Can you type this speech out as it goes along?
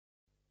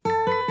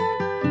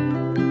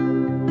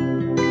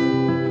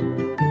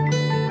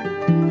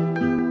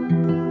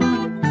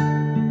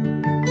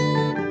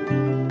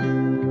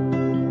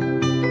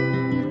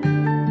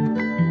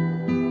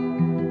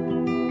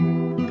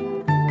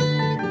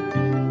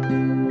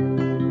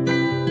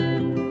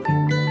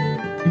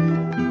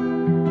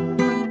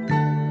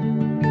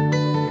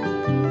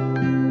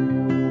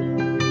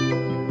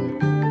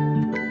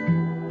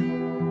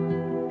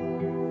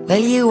Well,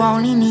 you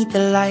only need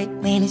the light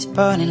when it's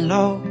burning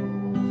low.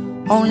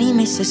 Only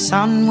miss the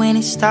sun when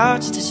it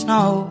starts to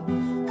snow.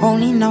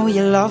 Only know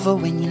you love her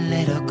when you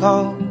let her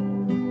go.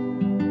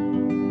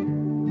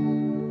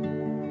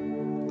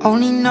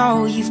 Only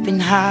know you've been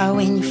high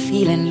when you're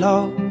feeling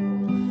low.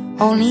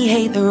 Only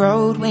hate the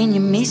road when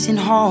you're missing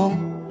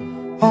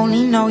home.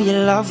 Only know you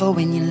love her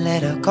when you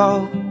let her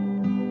go.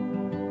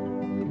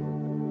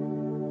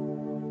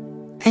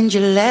 And you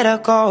let her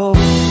go.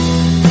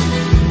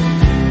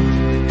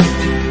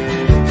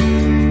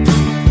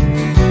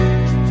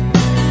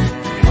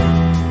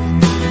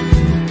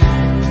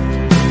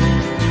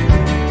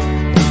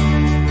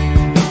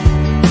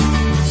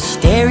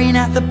 Staring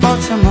at the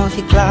bottom of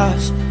your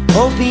glass,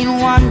 hoping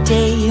one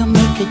day you'll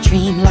make a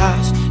dream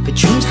last. But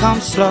dreams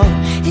come slow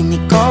and they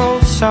go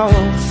so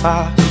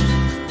fast.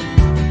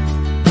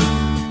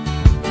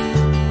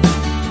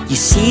 You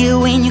see it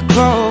when you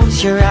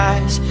close your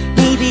eyes.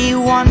 Maybe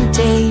one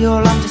day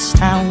you'll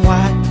understand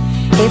why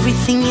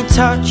everything you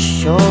touch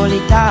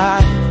surely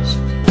dies.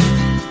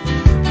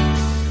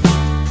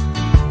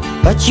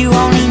 But you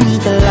only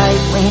need the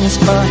light when it's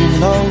burning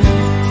low.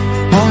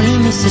 Only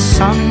miss the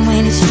sun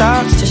when it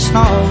starts to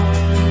snow.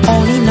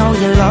 Only know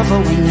you love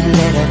her when you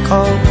let her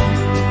go.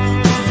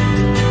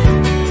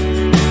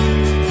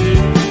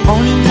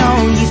 Only know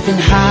you've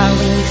been high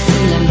when you're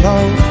feeling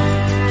low.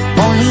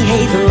 Only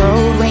hate the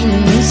road when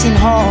you're missing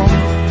home.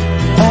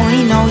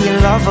 Only know you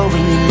love her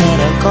when you let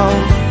her go.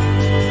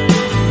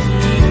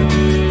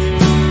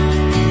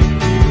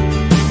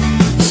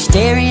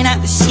 Staring at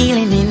the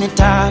ceiling in the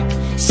dark,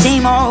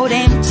 same old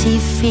empty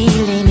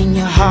feeling in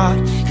your heart.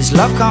 'Cause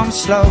love comes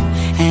slow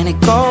and it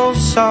goes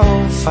so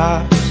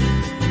fast.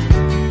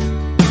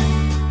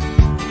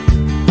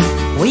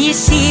 Well, you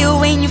see it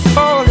when you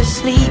fall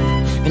asleep,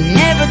 but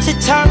never to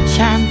touch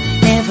and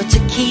never to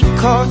keep.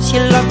 'Cause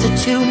you loved her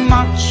too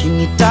much and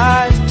you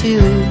dive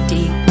too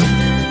deep.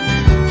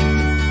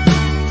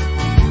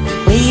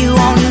 Well, you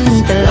only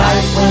need the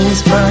light when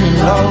it's burning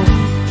low.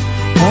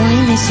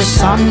 Only miss the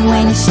sun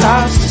when it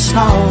starts to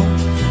snow.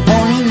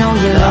 Only know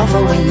you love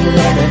her when you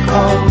let her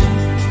go.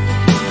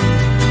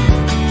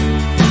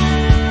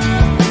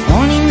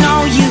 Only know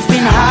you've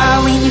been high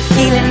when you're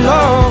feeling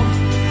low.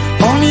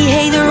 Only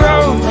hate the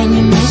road when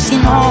you're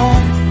missing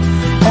home.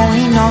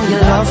 Only know you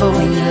love her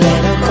when you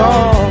let her go.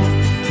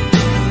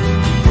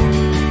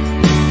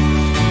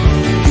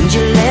 And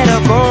you let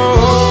her go.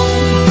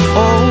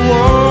 Oh,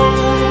 oh,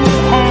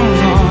 oh,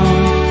 oh.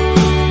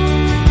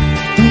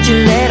 And you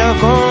let her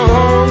go.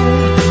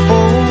 Oh,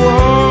 oh,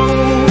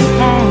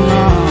 oh,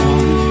 oh.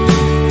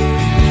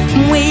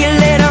 Will you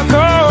let her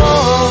go?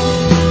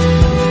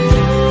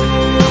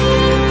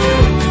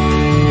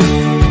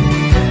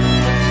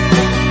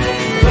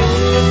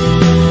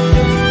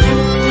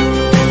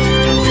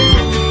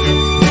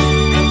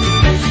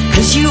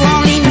 You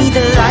only need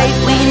the light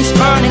when it's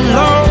burning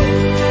low.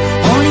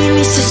 Only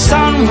miss the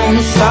sun when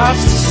it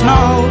starts to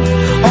snow.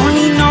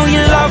 Only know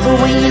you love her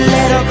when you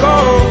let her go.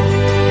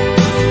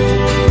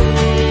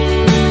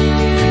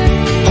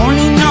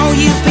 Only know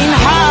you've been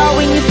high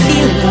when you're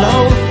feeling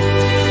low.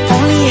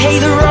 Only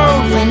hate the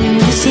road when you're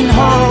missing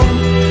home.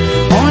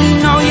 Only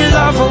know you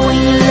love her when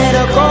you let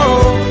her go.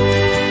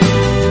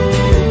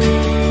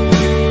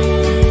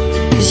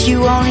 'Cause you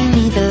only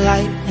need the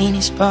light when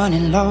it's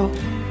burning low.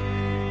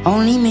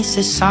 Only miss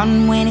the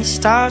sun when it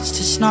starts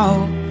to snow.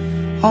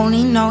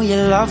 Only know you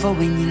love her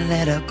when you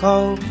let her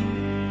go.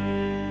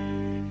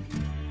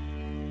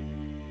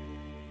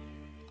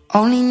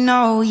 Only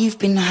know you've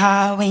been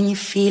high when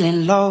you're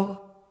feeling low.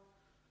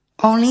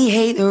 Only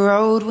hate the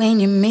road when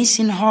you're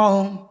missing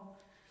home.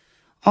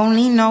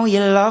 Only know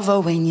you love her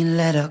when you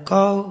let her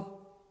go.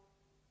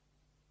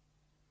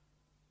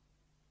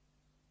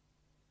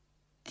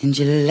 And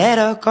you let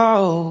her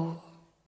go.